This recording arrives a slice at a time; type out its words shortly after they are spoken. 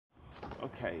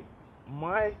Okay,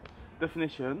 my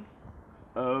definition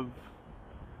of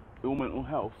ill mental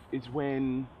health is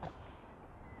when,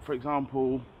 for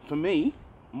example, for me,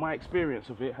 my experience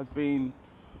of it has been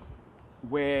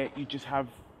where you just have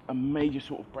a major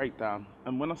sort of breakdown.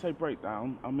 And when I say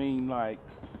breakdown, I mean like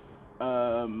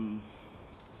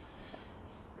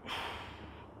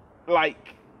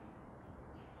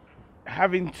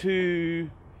having to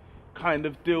kind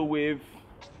of deal with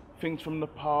things from the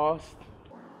past.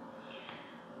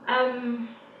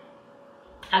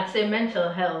 I'd say mental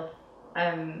health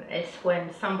is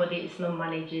when somebody is not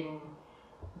managing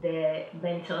their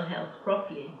mental health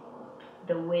properly.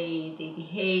 The way they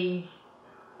behave,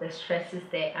 the stresses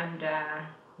they're under,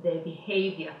 their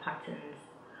behavior patterns,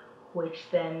 which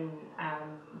then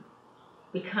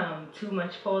become too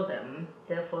much for them.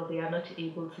 Therefore, they are not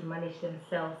able to manage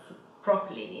themselves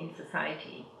properly in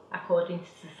society according to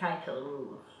societal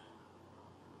rules.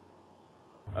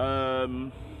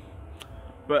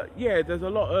 But yeah, there's a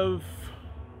lot of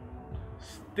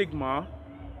stigma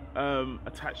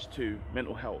attached to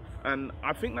mental health, and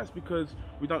I think that's because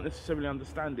we don't necessarily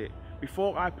understand it.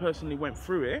 Before I personally went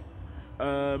through it,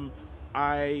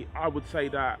 I would say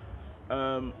that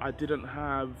I didn't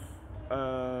have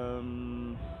I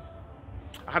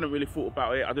hadn't really thought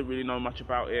about it. I didn't really know much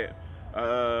about it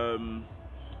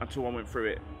until I went through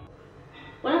it.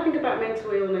 When I think about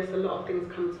mental illness, a lot of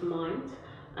things come to mind.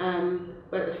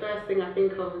 But the first thing I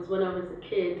think of is when I was a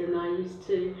kid and I used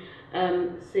to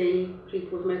see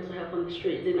people with mental health on the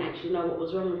street, didn't actually know what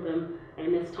was wrong with them,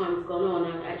 and as time's gone on,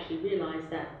 I've actually realised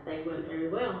that they weren't very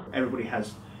well. Everybody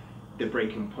has their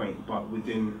breaking point, but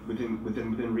within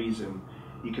reason,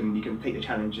 you can take the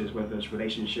challenges, whether it's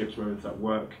relationships, whether it's at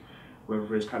work,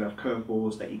 whether it's kind of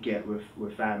curveballs that you get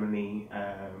with family.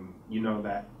 You know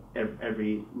that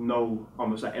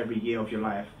almost like every year of your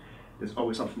life, there's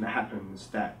always something that happens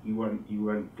that you weren't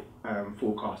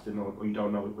forecasting, or you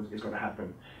don't know it's going to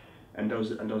happen, and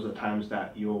those are the times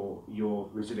that your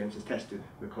resilience is tested,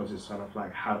 because it's sort of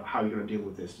like how you're going to deal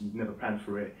with this. You've never planned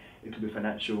for it. It could be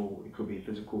financial, it could be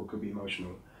physical, it could be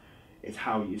emotional. It's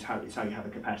how you have the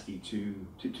capacity to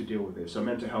deal with it. So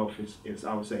mental health is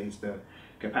I would say is the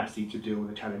capacity to deal with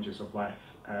the challenges of life,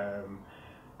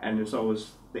 and it's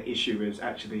always the issue is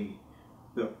actually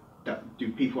that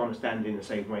do people understand it in the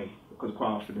same way? Because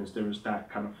quite often there is that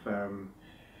kind of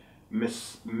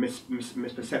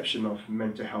misperception of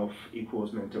mental health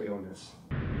equals mental illness.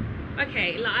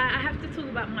 Okay, like I have to talk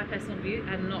about my personal view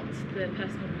and not the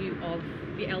personal view of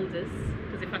the elders,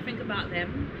 because if I think about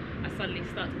them, I suddenly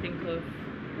start to think of,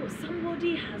 oh,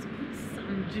 somebody has put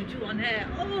some juju on her,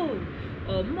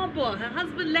 or mother, her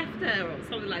husband left her, or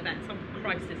something like that, some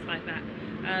crisis like that.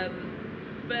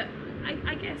 But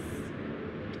I guess,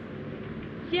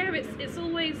 yeah, it's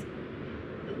always,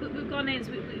 with Ghanaians,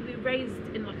 we're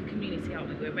raised in like a community, aren't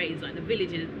we? We're raised, like the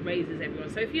village raises everyone.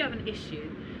 So if you have an issue,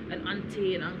 an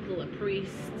auntie, an uncle, a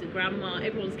priest, a grandma,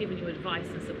 everyone's giving you advice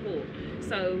and support.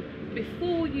 So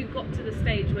before you got to the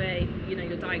stage where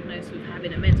you're diagnosed with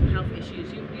having a mental health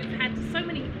issues, you've had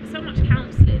so much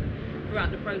counselling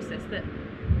throughout the process that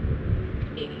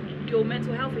your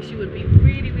mental health issue would be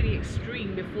really, really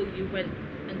extreme before you went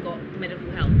and got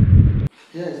medical help.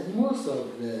 Yes, most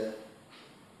of the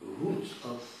roots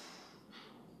of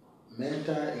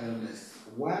mental illness,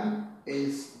 one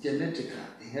is genetic,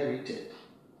 inherited.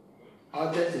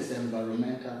 Others is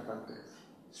environmental factors.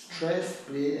 Stress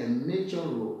plays a major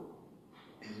role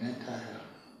in mental health.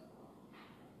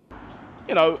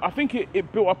 I think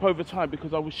it built up over time,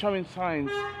 because I was showing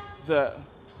signs that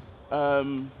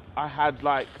I had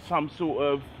like some sort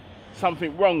of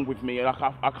something wrong with me. Like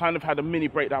I kind of had a mini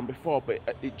breakdown before, but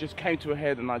it just came to a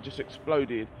head and I just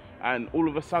exploded. And all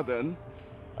of a sudden,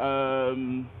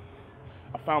 I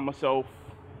found myself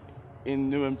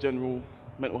in Newham General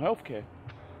Mental Health Care,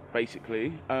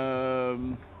 basically.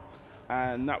 And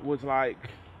that was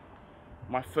like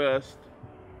my first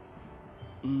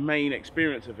main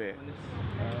experience of it.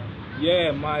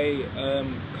 Yeah, my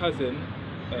cousin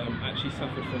actually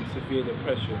suffered from severe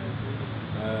depression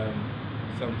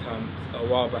sometime a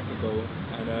while back ago,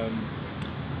 and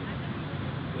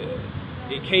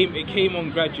it came on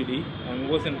gradually, and it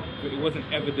wasn't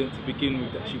evident to begin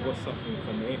with that she was suffering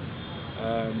from it.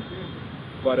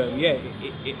 But yeah,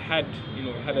 it had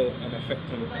an effect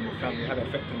on the family, it had an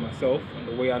effect on myself and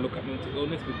the way I look at mental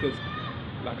illness, because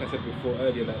like I said before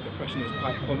earlier, like depression is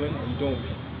quite common and you don't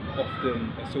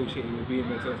often associate it with being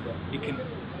mental illness, but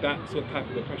that sort of type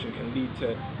of depression can lead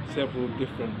to several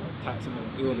different types of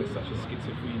mental illness, such as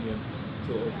schizophrenia,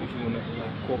 sort of, if you want to,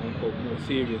 like, quote unquote, more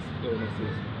serious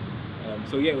illnesses.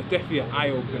 So yeah, it was definitely an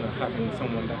eye-opener having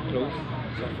someone that close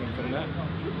suffering from that.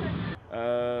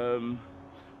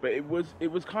 But it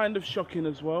was kind of shocking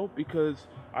as well, because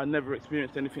I never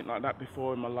experienced anything like that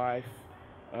before in my life.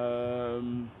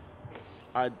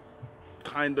 I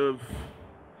kind of,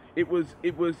 it was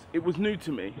new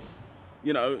to me.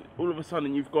 You know, all of a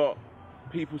sudden you've got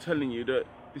people telling you that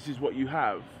this is what you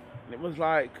have, and it was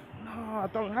like, no, I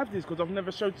don't have this, because I've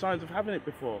never showed signs of having it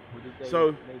before.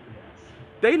 So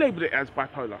they labelled it as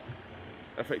bipolar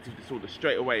affective disorder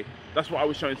straight away. That's what I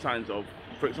was showing signs of.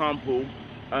 For example,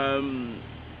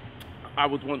 I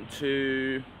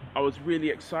was really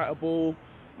excitable.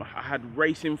 I had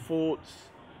racing thoughts.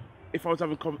 If I was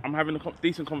I'm having a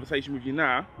decent conversation with you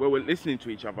now, where we're listening to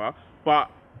each other,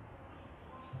 but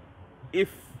if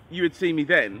you had seen me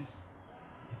then,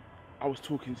 I was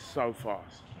talking so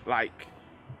fast, like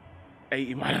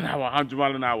 80 mile an hour, 100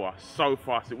 mile an hour, so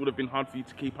fast. It would have been hard for you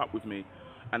to keep up with me,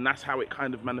 and that's how it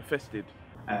kind of manifested.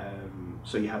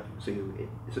 So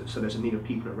there's a need of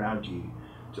people around you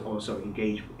to also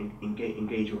engage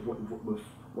with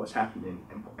what's happening,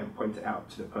 and point it out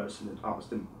to the person and ask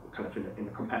them kind of in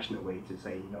a compassionate way to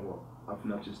say, you know what, I've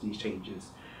noticed these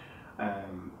changes.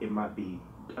 It might be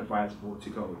advisable to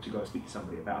go speak to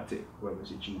somebody about it, whether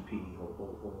it's a GP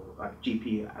or like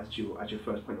GP as your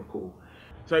first point of call.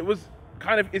 So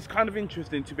it's kind of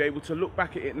interesting to be able to look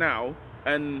back at it now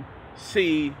and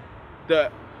see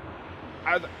that,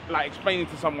 as like explaining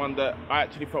to someone, that I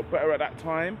actually felt better at that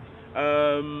time.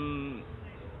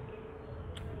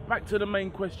 Back to the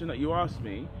main question that you asked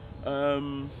me,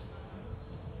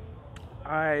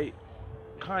 I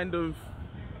kind of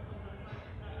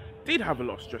did have a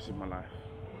lot of stress in my life.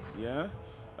 Yeah,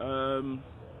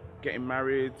 getting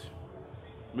married,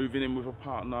 moving in with a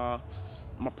partner.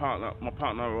 My partner,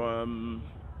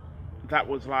 that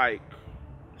was like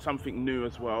something new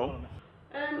as well.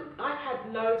 I've had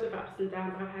loads of ups and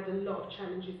downs. I've had a lot of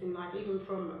challenges in life, even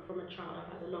from a child. I've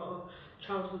had a lot of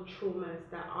childhood traumas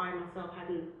that I myself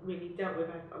hadn't really dealt with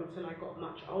until I got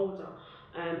much older,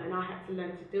 and I had to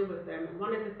learn to deal with them. And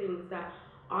one of the things that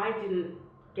I didn't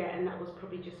get, and that was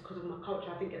probably just because of my culture,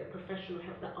 I didn't get the professional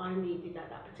help that I needed at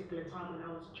that particular time when I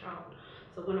was a child.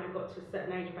 So when I got to a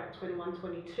certain age, about 21,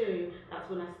 22, that's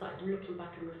when I started looking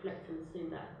back and reflecting and seeing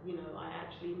that, you know, I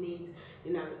actually need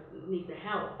the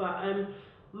help. But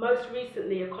most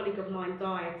recently, a colleague of mine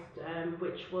died,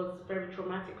 which was very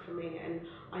traumatic for me, and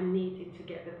I needed to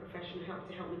get the professional help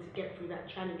to help me to get through that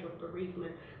challenge of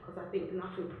bereavement, because I think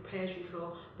nothing prepares you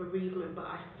for bereavement. But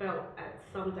I felt at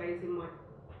some days in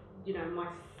my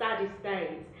saddest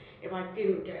days, if I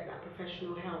didn't get that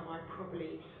professional help, I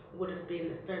probably would have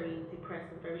been very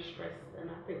depressed and very stressed, and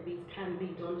I think these can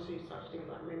lead on to such things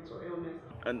like mental illness.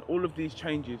 And all of these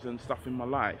changes and stuff in my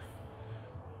life,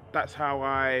 that's how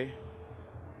I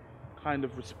kind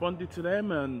of responded to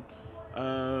them, and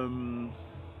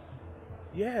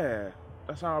yeah,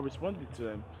 that's how I responded to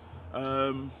them.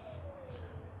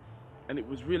 And it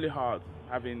was really hard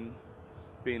being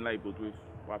labelled with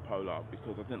bipolar,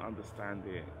 because I didn't understand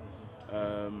it.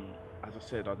 As I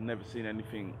said, I'd never seen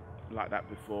anything like that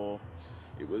before.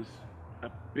 It was a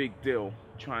big deal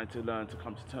trying to learn to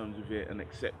come to terms with it and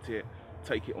accept it,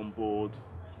 take it on board,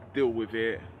 deal with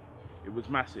it. It was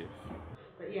massive.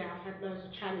 But yeah, I've had loads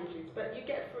of challenges, but you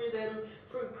get through them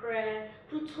through prayer,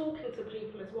 through talking to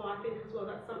people as well. I think as well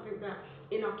that's something that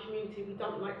in our community we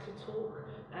don't like to talk.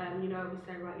 We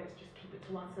say, right, let's just keep it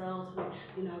to ourselves. We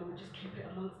just keep it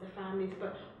amongst the families.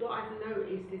 But what I've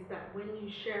noticed is that when you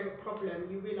share a problem,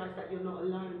 you realise that you're not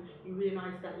alone. You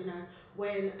realise that,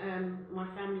 when my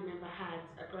family member had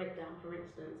a breakdown, for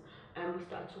instance, we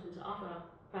started talking to other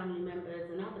family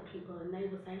members and other people, and they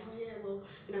were saying, oh yeah, well,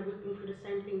 we've been through the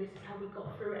same thing, this is how we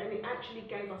got through it, and it actually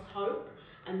gave us hope,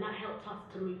 and that helped us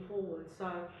to move forward.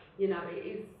 So, it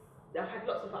is, I've had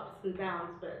lots of ups and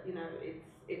downs, but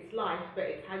it's life, but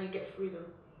it's how you get through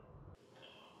them.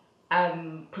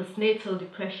 Postnatal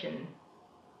depression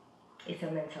is a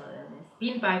mental illness.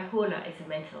 Being bipolar is a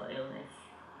mental illness.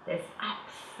 There's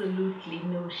absolutely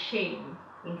no shame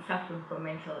in suffering from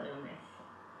mental illness.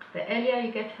 The earlier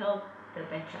you get help, the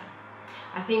better.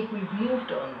 I think we've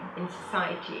moved on in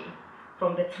society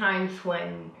from the times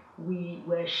when we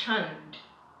were shunned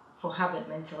for having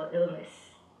mental illness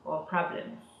or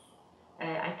problems.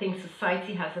 I think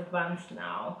society has advanced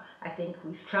now. I think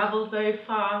we've traveled very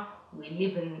far. We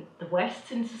live in the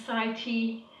Western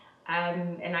society,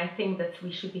 and I think that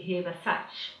we should behave as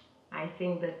such. I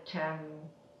think that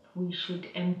we should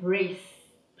embrace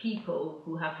people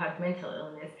who have had mental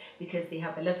illness, because they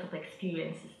have a lot of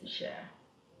experiences to share.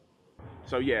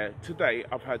 So yeah, today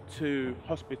I've had 2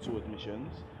 hospital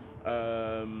admissions.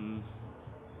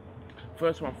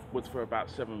 First one was for about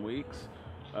 7 weeks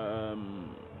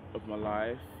of my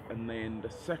life, and then the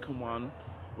second one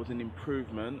was an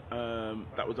improvement.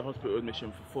 That was a hospital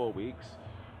admission for 4 weeks,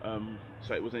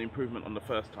 so it was an improvement on the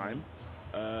first time,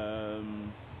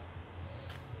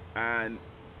 and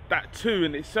that too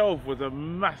in itself was a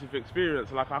massive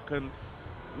experience. Like, I can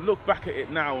look back at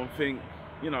it now and think,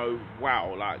 you know,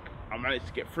 wow, like I managed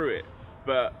to get through it.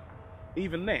 But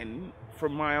even then,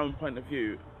 from my own point of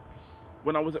view,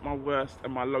 when I was at my worst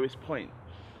and my lowest point,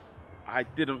 I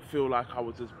didn't feel like I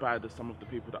was as bad as some of the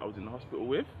people that I was in the hospital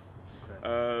with.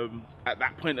 Okay. At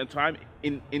that point in time,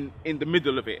 in the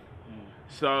middle of it.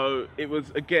 So it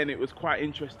was quite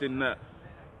interesting that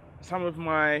some of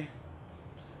my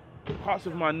parts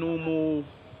of my normal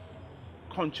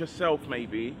conscious self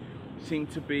maybe seem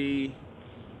to be,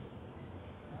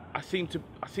 I seem to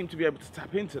be able to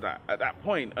tap into that at that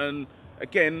point. And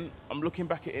again, I'm looking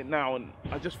back at it now and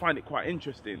I just find it quite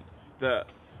interesting that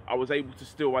I was able to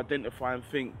still identify and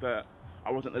think that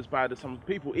I wasn't as bad as some of the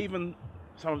people. Even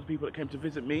some of the people that came to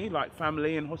visit me, like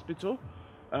family in hospital,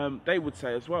 they would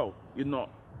say as well, you're not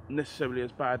necessarily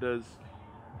as bad as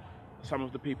some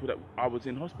of the people that I was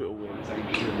in hospital with.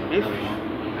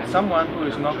 If someone who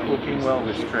is not coping well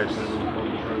with stress,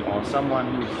 or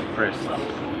someone who is depressed,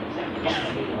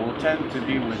 will tend to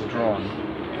be withdrawn,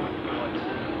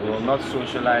 will not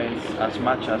socialize as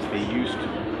much as they used to,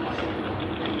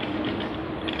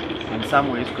 in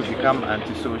some ways could become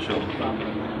antisocial.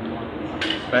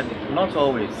 But not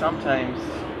always. Sometimes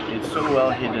it's so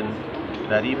well hidden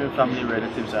that even family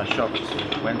relatives are shocked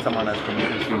when someone has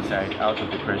committed suicide out of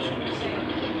depression.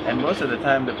 And most of the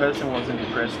time the person wasn't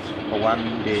depressed for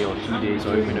 1 day or 2 days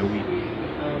or even a week.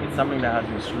 It's something that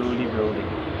has been slowly building.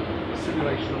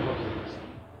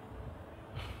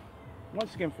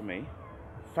 Once again for me,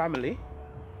 family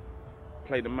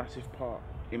played a massive part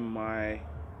in my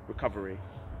recovery,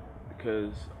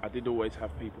 because I did always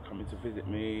have people coming to visit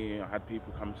me, I had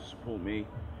people come to support me,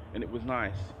 and it was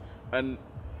nice. And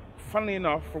funnily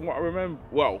enough, from what I remember,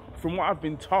 well, from what I've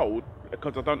been told,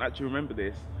 because I don't actually remember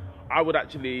this, I would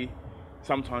actually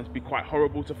sometimes be quite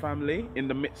horrible to family in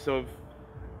the midst of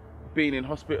being in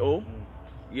hospital.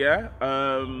 Yeah,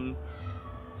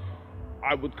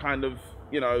 I would kind of,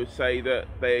 you know, say that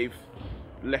they've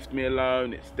left me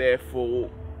alone, it's their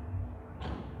fault.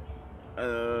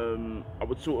 I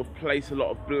would sort of place a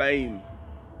lot of blame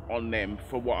on them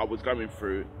for what I was going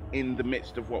through in the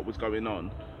midst of what was going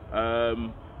on.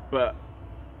 But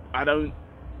I don't,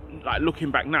 like,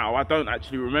 looking back now, I don't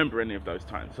actually remember any of those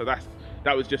times. So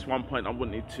that was just one point I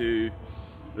wanted to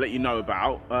let you know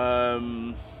about.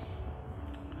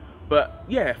 But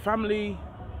yeah, family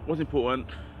was important,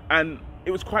 and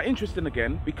it was quite interesting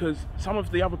again because some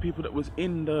of the other people that was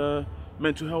in the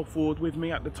mental health ward with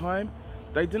me at the time,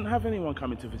 they didn't have anyone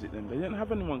coming to visit them. They didn't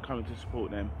have anyone coming to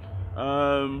support them.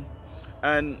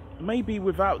 And maybe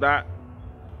without that,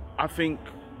 I think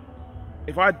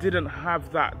if I didn't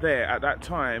have that there at that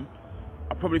time,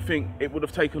 I probably think it would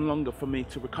have taken longer for me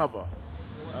to recover.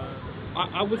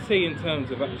 I would say in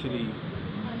terms of actually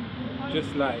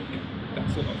just like that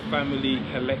sort of family,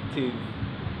 collective,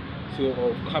 sort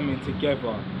of coming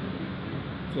together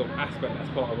sort of aspect that's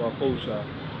part of our culture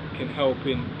can help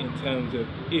in terms of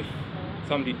if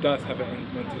somebody does have a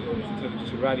mental illness, in terms of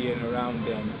just rallying around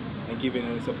them and giving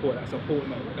them support, that support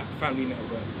network, that family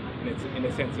network, and it's in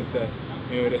the sense of the,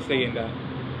 you know, they're saying that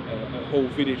a whole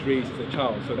village raises a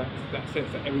child, so that sense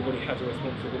that everybody has a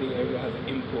responsibility, everybody has an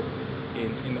input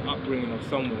in the upbringing of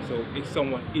someone. So if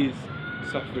someone is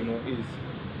suffering or is,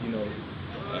 you know,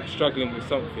 struggling with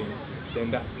something,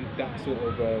 then that sort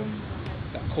of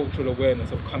that cultural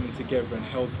awareness of coming together and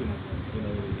helping, you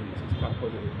know, is quite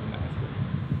positive in that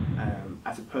aspect.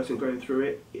 As a person going through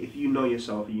it, if you know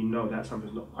yourself, you know that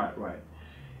something's not quite right.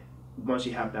 Once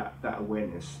you have that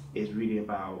awareness, it's really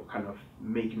about kind of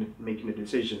making a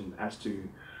decision as to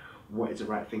what is the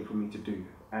right thing for me to do,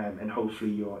 and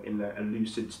hopefully you're in a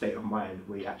lucid state of mind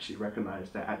where you actually recognize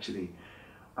that actually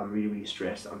I'm really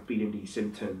stressed, I'm feeling these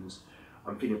symptoms,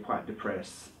 I'm feeling quite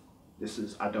depressed.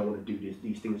 I don't want to do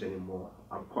these things anymore.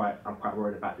 I'm quite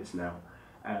worried about this now,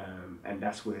 and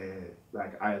that's where,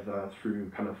 like, either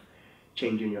through kind of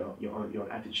changing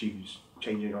your attitudes,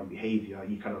 changing your behaviour,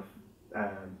 you kind of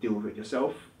deal with it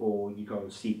yourself, or you go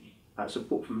and seek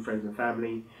support from friends and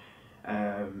family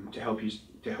to help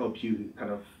you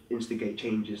kind of instigate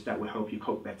changes that will help you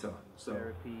cope better. So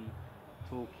therapy,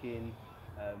 talking.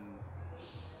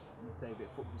 You play a bit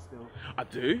of football still? I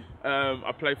do.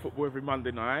 I play football every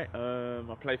Monday night.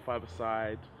 I play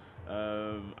five-a-side.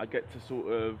 I get to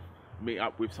sort of meet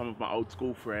up with some of my old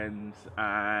school friends,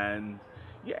 and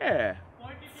yeah,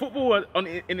 football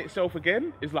in itself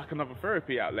again is like another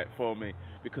therapy outlet for me,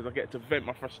 because I get to vent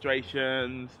my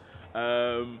frustrations,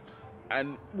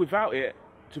 And without it,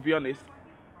 to be honest,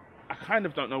 I kind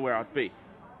of don't know where I'd be.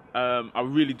 I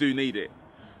really do need it.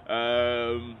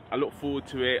 I look forward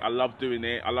to it. I love doing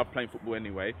it. I love playing football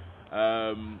anyway.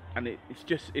 And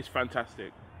it's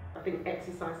fantastic. I think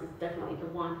exercise is definitely the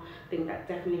one thing that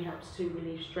definitely helps to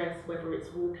relieve stress, whether it's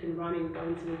walking, running,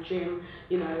 going to the gym,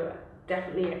 you know,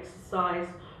 definitely exercise.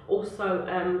 Also,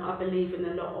 I believe in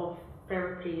a lot of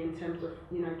therapy in terms of,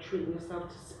 you know, treating yourself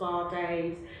to spa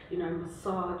days, you know,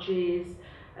 massages,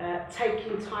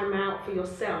 taking time out for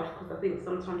yourself, because I think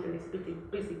sometimes in this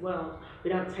busy world we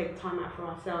don't take time out for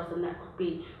ourselves, and that could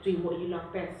be doing what you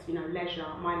love best, you know, leisure.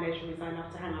 My leisure is I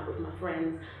love to hang out with my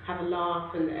friends, have a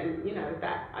laugh, and you know,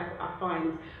 that I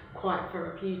find quite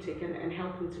therapeutic and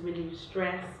helping to relieve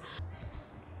stress.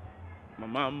 My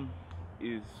mum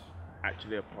is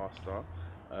actually a pastor.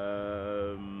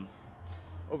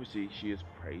 Obviously she has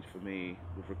prayed for me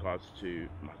with regards to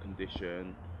my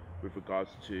condition, with regards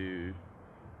to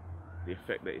the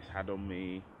effect that it's had on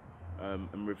me,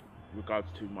 and with regards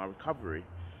to my recovery.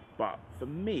 But for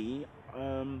me,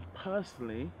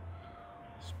 personally,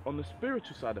 on the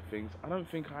spiritual side of things, I don't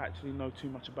think I actually know too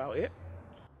much about it.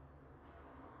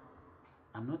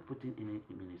 I'm not putting any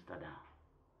minister down,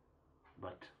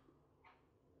 but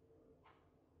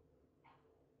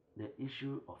the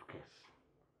issue of curse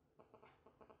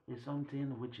is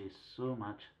something which is so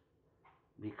much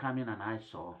becoming an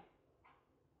eyesore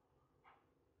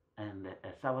and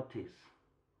a sour taste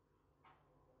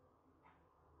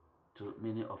to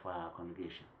many of our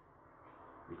congregation.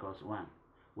 Because one,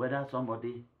 whether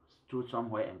somebody stood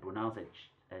somewhere and pronounced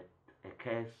a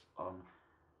curse on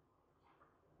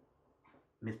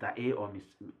Mr. A or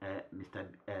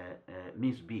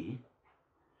Miss B,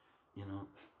 you know,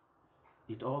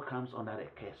 it all comes under a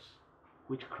curse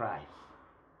which Christ,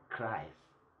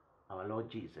 our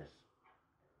Lord Jesus,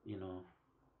 you know,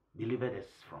 delivered us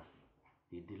from.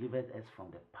 He delivered us from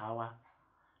the power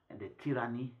and the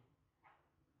tyranny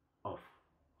of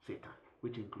Satan,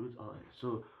 which includes all.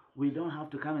 So we don't have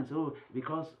to come and say, oh,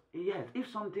 because yes, if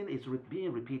something is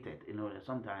being repeated, you know,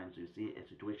 sometimes you see a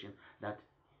situation that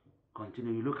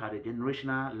continue. You look at the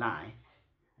generational line,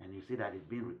 and you see that it's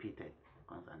being repeated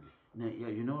constantly.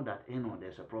 You know that, you know,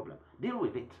 there's a problem. Deal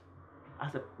with it.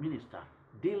 As a minister,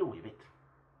 deal with it.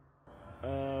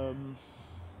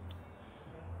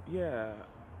 Yeah,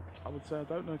 I would say I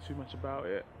don't know too much about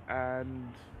it,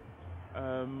 and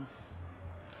I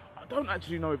don't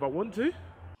actually know if I want to.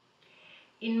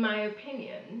 In my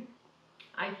opinion,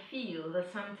 I feel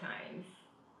that sometimes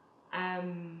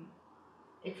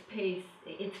it plays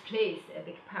a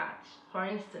big part. For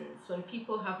instance, when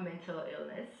people have mental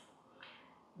illness,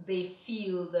 they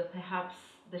feel that perhaps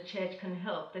the church can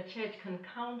help, the church can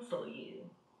counsel you.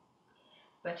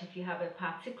 But if you have a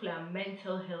particular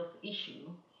mental health issue,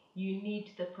 you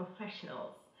need the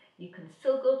professionals. You can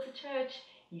still go to church,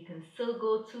 you can still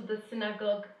go to the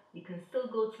synagogue, you can still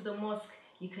go to the mosque,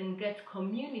 you can get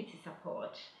community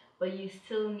support, but you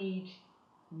still need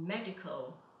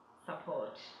medical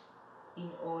support in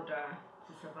order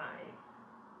to survive.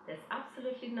 There's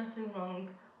absolutely nothing wrong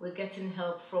with getting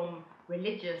help from the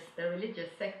religious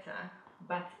sector,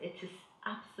 but it is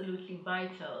absolutely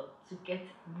vital to get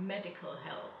medical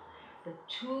help. The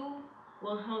two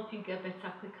will help you get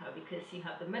better quicker because you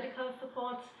have the medical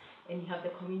support and you have the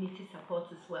community support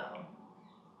as well.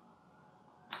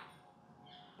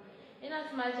 In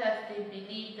as much as they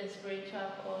believe the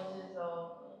spiritual causes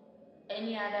or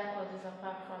any other causes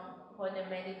apart from what the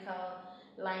medical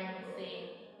line would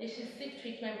say, they should seek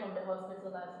treatment from the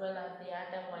hospital as well as the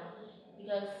other one,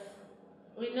 because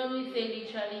we normally say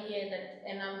literally here that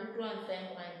an ambudo and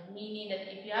sangwan, meaning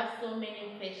that if you have so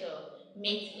many fish or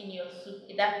meat in your soup,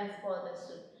 it doesn't spoil the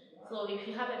soup. So if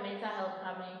you have a mental health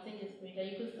problem and you think it's spiritual,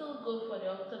 you could still go for the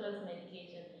orthodox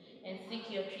medication and seek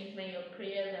your treatment, your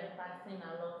prayers and fasting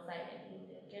alongside, and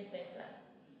you'll get better.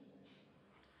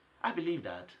 I believe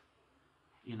that,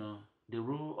 you know, the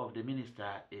role of the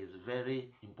minister is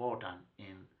very important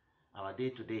in our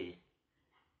day-to-day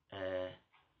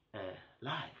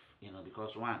life, you know,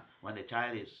 because one, when the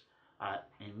child is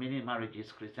in many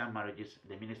marriages, Christian marriages,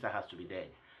 the minister has to be there.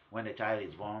 When the child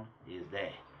is born, he is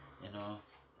there, you know,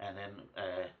 and then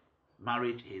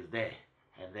marriage is there,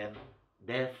 and then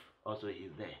death also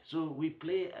is there. So we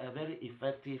play a very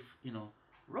effective, you know,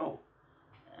 role,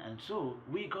 and so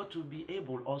we got to be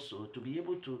able also to be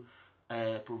able to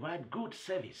provide good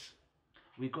service.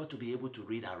 We got to be able to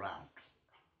read around,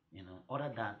 you know,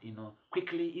 other than, you know,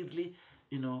 quickly, easily,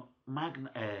 you know,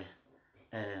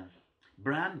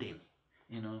 branding,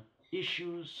 you know,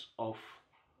 issues of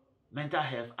mental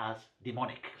health as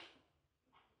demonic.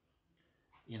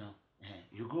 You know,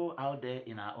 You go out there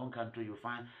in our own country, you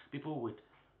find people with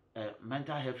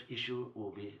mental health issue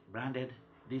will be branded.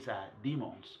 These are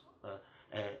demons,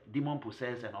 demon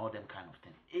possessed, and all them kind of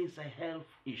things. It's a health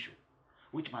issue,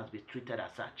 which must be treated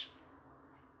as such.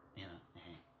 You know,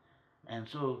 and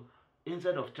so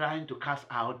instead of trying to cast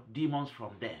out demons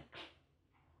from them,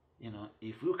 you know,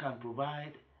 if you can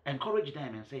provide, encourage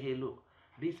them and say, hey, look,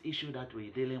 this issue that we're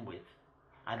dealing with,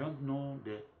 I don't know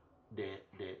the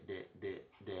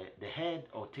head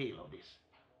or tail of this.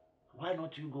 Why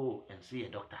not you go and see a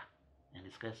doctor and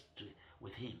discuss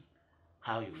with him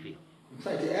how you feel? In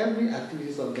fact, every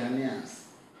activity of Ghanaians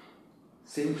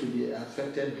seem to be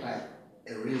affected by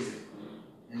a reason,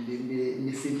 and they may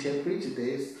misinterpret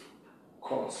this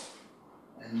cause,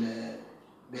 and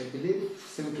their belief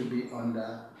seems to be on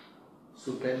the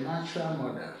supernatural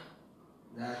model,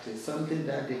 that is something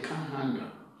that they can't handle.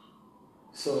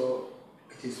 So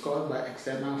it is caused by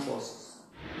external forces.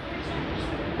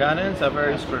 Ghanaians are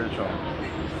very spiritual,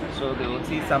 so they will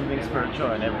see something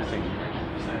spiritual in everything.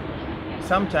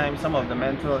 Sometimes some of the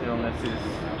mental illnesses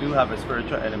do have a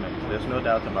spiritual element, there's no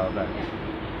doubt about that.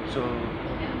 So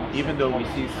even though we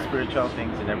see spiritual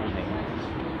things in everything,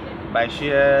 by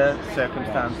sheer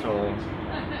circumstance or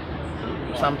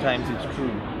sometimes it's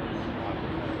true,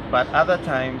 but other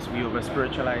times we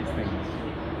over-spiritualize things.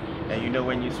 And you know,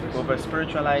 when you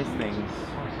over-spiritualize things,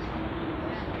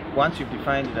 once you've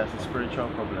defined it as a spiritual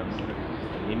problem,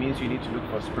 it means you need to look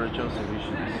for spiritual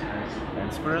solutions.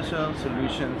 And spiritual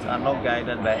solutions are not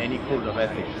guided by any code of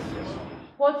ethics.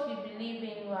 What you believe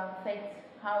in will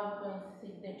affect how you're going to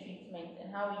seek the treatment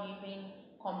and how you even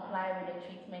comply with the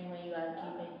treatment when you are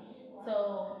given.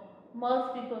 So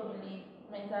most people believe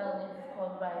mental illness is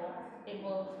caused by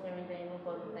evil spirits and evil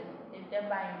bodies, and it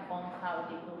thereby informs how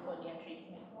they go for their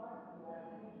treatment.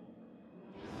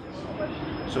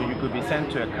 So you could be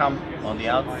sent to a camp on the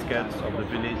outskirts of the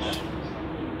village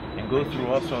and go through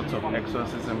all sorts of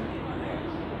exorcism,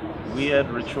 weird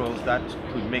rituals that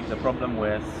could make the problem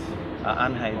worse, are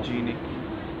unhygienic,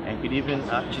 and could even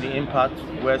actually impart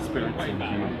worse spirits into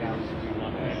you.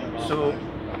 So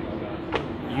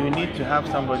you need to have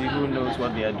somebody who knows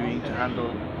what they are doing to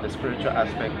handle the spiritual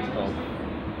aspect of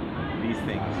these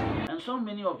things. And so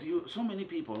many of you, so many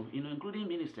people, you know, including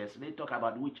ministers, they talk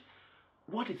about witch.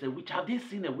 What is a witch? Have they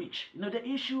seen a witch? You know, the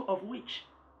issue of witch.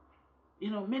 You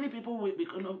know, many people will,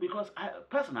 you know, because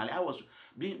personally, I was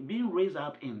being raised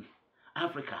up in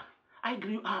Africa. I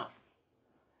grew up,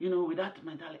 you know, with that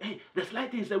mentality. Hey, the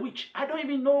slight thing is a witch. I don't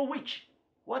even know witch.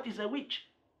 What is a witch?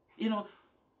 You know,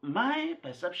 my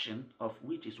perception of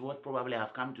witch is what probably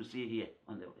I've come to see here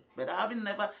on the way. But I haven't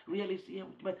never really seen a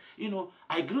witch. But, you know,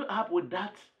 I grew up with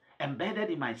that embedded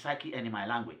in my psyche and in my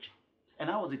language. And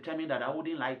I was determined that I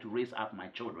wouldn't like to raise up my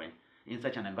children in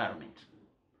such an environment.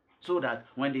 So that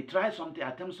when they try something,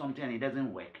 attempt something and it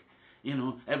doesn't work, you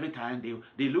know, every time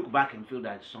they look back and feel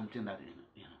that it's something that,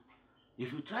 you know,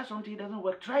 if you try something, it doesn't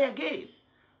work, try again.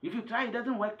 If you try, it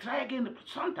doesn't work, try again.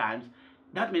 Sometimes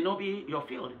that may not be your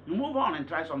field. You move on and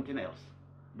try something else.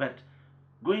 But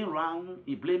going around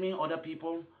blaming other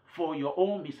people for your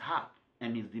own mishap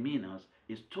and misdemeanors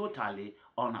is totally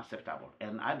unacceptable.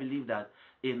 And I believe that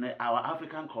in our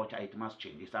African culture, it must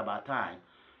change. It's about time,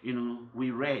 you know,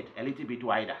 we read a little bit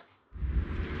wider.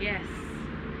 Yes,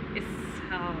 it's,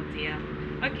 oh dear.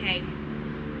 Okay,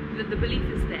 the belief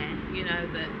is there, you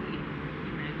know, that, you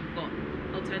know, you've got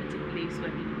alternative beliefs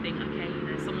where people think, okay, you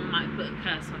know, someone might put a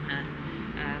curse on her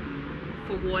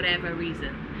for whatever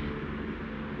reason.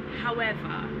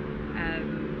 However,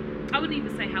 I wouldn't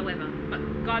even say however, but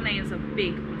Ghanaians are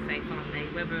big on faith, aren't they?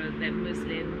 Whether they're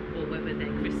Muslim or whether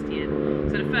they're Christian.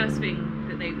 So the first thing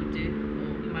that they would do,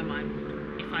 or in my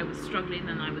mind, if I was struggling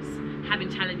and I was having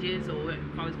challenges, or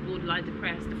if I was borderline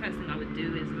depressed, the first thing I would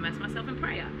do is immerse myself in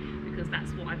prayer, because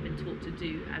that's what I've been taught to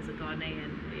do as a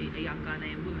Ghanaian, a young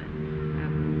Ghanaian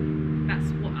woman.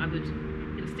 That's what I would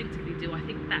instinctively do. I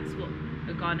think that's what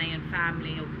a Ghanaian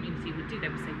family or community would do. They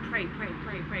would say, pray, pray,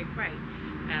 pray, pray, pray.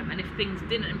 And if things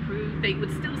didn't improve, they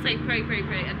would still say pray, pray,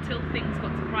 pray until things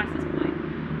got to crisis point.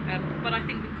 But I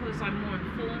think because I'm more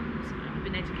informed, I've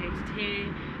been educated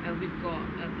here, we've got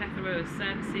a plethora of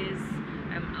services,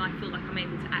 and I feel like I'm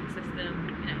able to access them.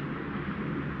 You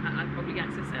know, I'd probably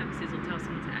access services or tell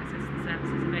someone to access the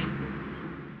services available.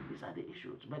 These are the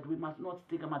issues, but we must not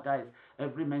stigmatize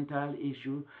every mental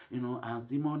issue, you know, as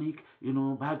demonic, you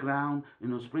know, background, you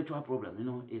know, spiritual problem. You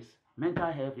know, it's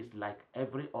mental health is like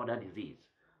every other disease,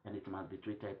 and it must be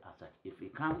treated as such. If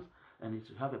it comes and if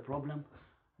you have a problem,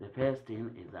 the first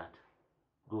thing is that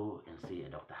go and see a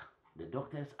doctor. The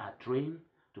doctors are trained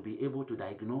to be able to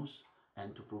diagnose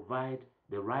and to provide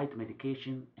the right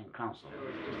medication and counsel.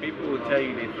 People will tell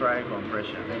you they thrive on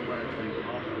pressure,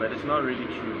 but it's not really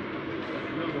true,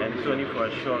 and it's only for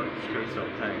a short space of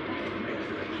time.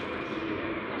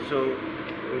 So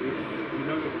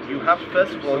you have,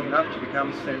 first of all, you have to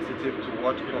become sensitive to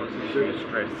what causes you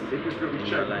stress in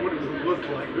your life.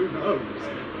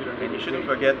 And you shouldn't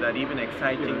forget that even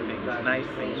exciting things, nice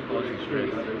things, cause you stress.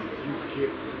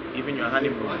 Even your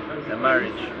honeymoon, a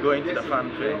marriage, going to the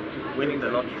fanfare, winning the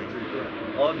lottery,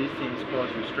 all these things cause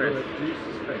you stress,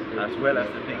 as well as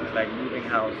the things like moving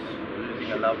house,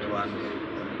 losing a loved one,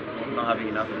 not having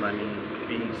enough money,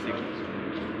 being sick,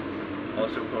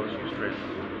 also cause you stress.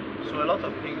 So a lot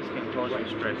of things can cause you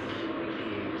stress.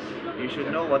 You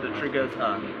should know what the triggers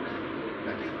are,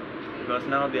 because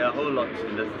now there are a whole lot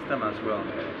in the system as well.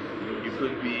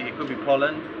 It could be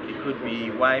pollen, it could be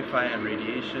Wi-Fi and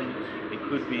radiation, it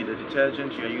could be the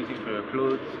detergent you are using for your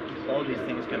clothes. All these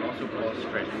things can also cause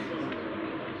stress.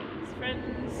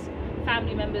 Friends,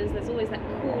 family members, there's always that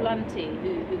cool auntie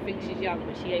who thinks she's young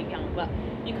but she ain't young, but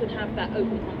you could have that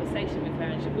open conversation with her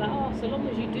and she'll be like, oh, so long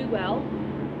as you do well,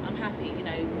 I'm happy, you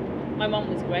know. My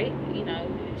mum was great, you know,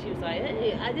 she was like,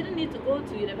 hey, I didn't need to go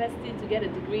to university to get a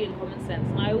degree in common sense,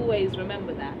 and I always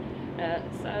remember that.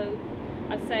 So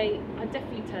I'd say I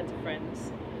definitely turn to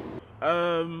friends.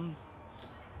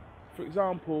 For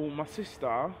example, my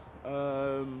sister,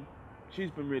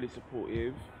 she's been really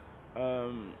supportive.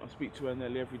 I speak to her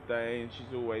nearly every day, and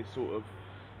she's always sort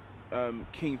of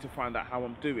keen to find out how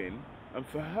I'm doing. And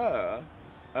for her,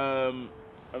 and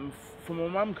for my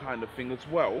mum kind of thing as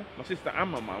well, my sister and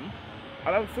my mum, I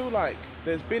don't feel like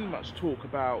there's been much talk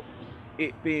about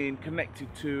it being connected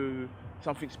to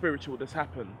something spiritual that's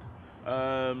happened,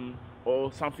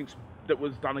 or something that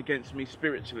was done against me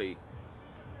spiritually.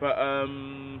 But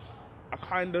I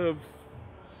kind of,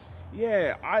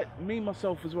 yeah, me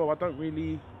myself as well, I don't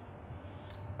really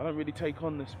take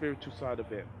on the spiritual side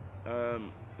of it. I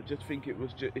just think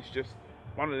it's just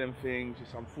one of them things.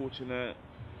 It's unfortunate.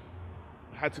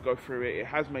 I had to go through it. It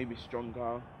has made me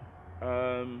stronger,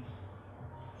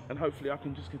 and hopefully I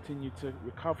can just continue to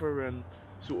recover and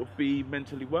sort of be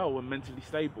mentally well and mentally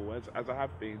stable as I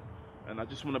have been. And I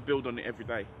just want to build on it every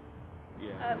day.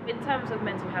 Yeah. In terms of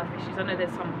mental health issues, I know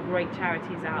there's some great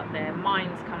charities out there.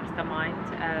 Minds comes to mind,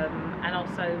 and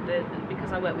also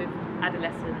because I work with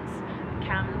adolescents,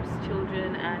 CAMS,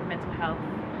 children and mental health.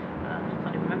 I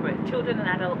can't even remember it. Children and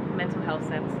adult mental health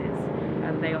services.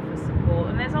 They offer support,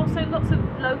 and there's also lots of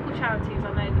local charities.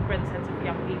 I know the Ghanaian Centre for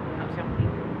Young People helps young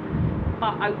people.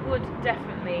 But I would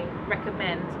definitely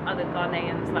recommend other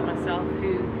Ghanaians like myself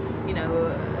who, you know,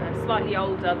 are slightly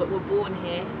older but were born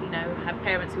here, you know, have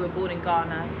parents who were born in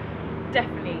Ghana.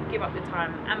 Definitely give up the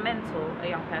time and mentor a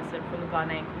young person from the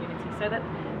Ghanaian community so that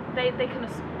they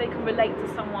can relate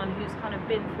to someone who's kind of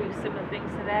been through similar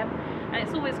things to them. And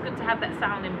it's always good to have that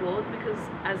sounding board, because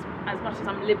as much as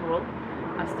I'm liberal,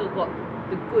 I've still got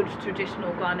the good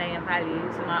traditional Ghanaian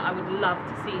values, and I would love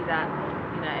to see that,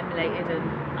 you know, emulated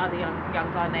and other young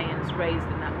Ghanaians raised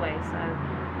in that way. So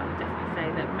I would definitely say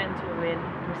that mentoring,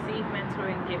 receive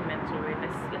mentoring, give mentoring.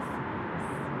 Let's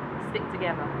stick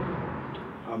together.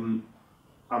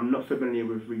 I'm not familiar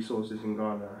with resources in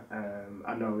Ghana.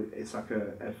 I know it's like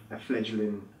a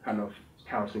fledgling kind of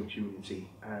counselling community,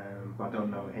 but I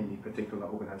don't know any particular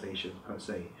organisation per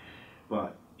se.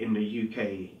 But in the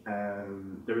UK,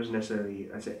 there isn't necessarily,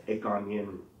 I say, a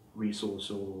Ghanaian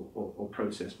resource or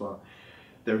process, but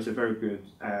there is a very good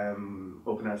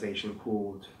organisation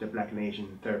called the Black and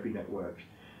Asian Therapy Network,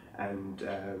 and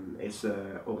it's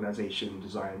an organisation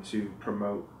designed to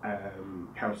promote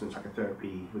counselling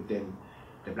psychotherapy within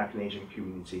the Black and Asian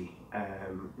community,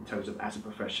 in terms of as a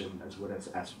profession as well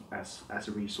as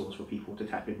a resource for people to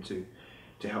tap into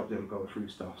to help them go through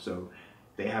stuff. So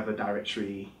they have a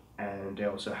directory, and they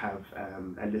also have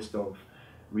a list of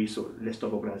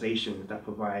organisations that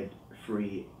provide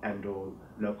free and/or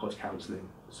low-cost counselling.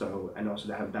 So, and also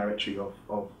they have a directory of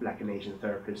Black and Asian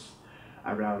therapists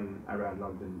around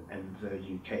London and the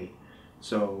UK.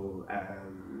 So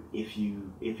if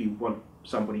you want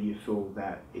somebody you feel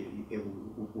that it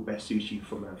will best suit you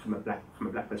from a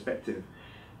black perspective,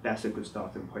 that's a good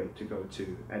starting point to go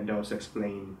to. And they also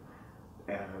explain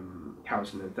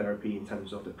counselling and therapy in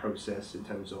terms of the process, in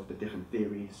terms of the different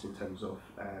theories, in terms of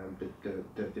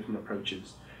the different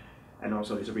approaches. And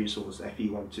also it's a resource if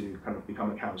you want to kind of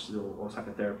become a counsellor or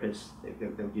psychotherapist,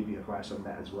 they'll give you advice on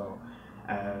that as well.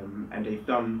 And they've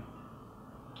done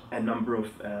a number of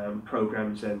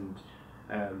programs and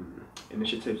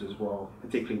initiatives as well,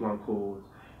 particularly one called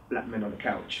Black Men on the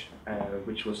Couch,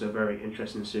 which was a very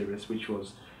interesting series, which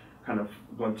was kind of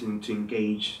wanting to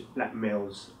engage black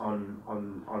males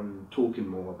on talking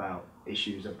more about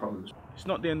issues and problems. It's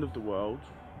not the end of the world.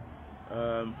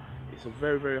 It's a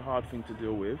very, very hard thing to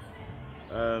deal with,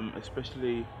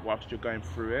 especially whilst you're going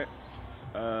through it.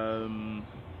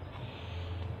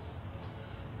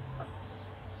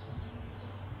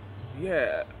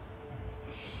 Yeah,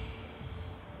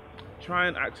 try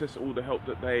and access all the help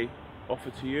that they offer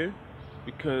to you,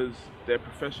 because they're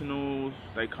professionals,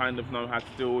 they kind of know how to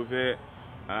deal with it,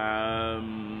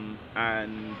 and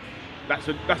that's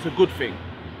a good thing.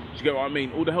 Do you get what I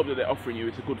mean? All the help that they're offering you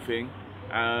is a good thing,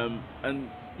 and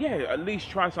yeah, at least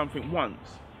try something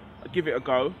once, give it a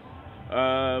go.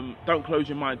 Don't close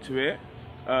your mind to it.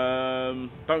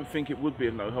 Don't think it would be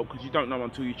of no help, because you don't know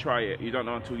until you try it. You don't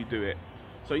know until you do it.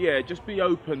 So yeah, just be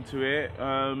open to it,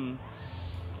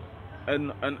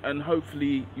 and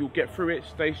hopefully you'll get through it.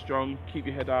 Stay strong, keep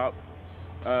your head up.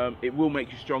 It will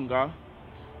make you stronger,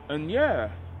 and yeah,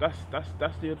 that's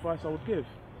the advice I would give.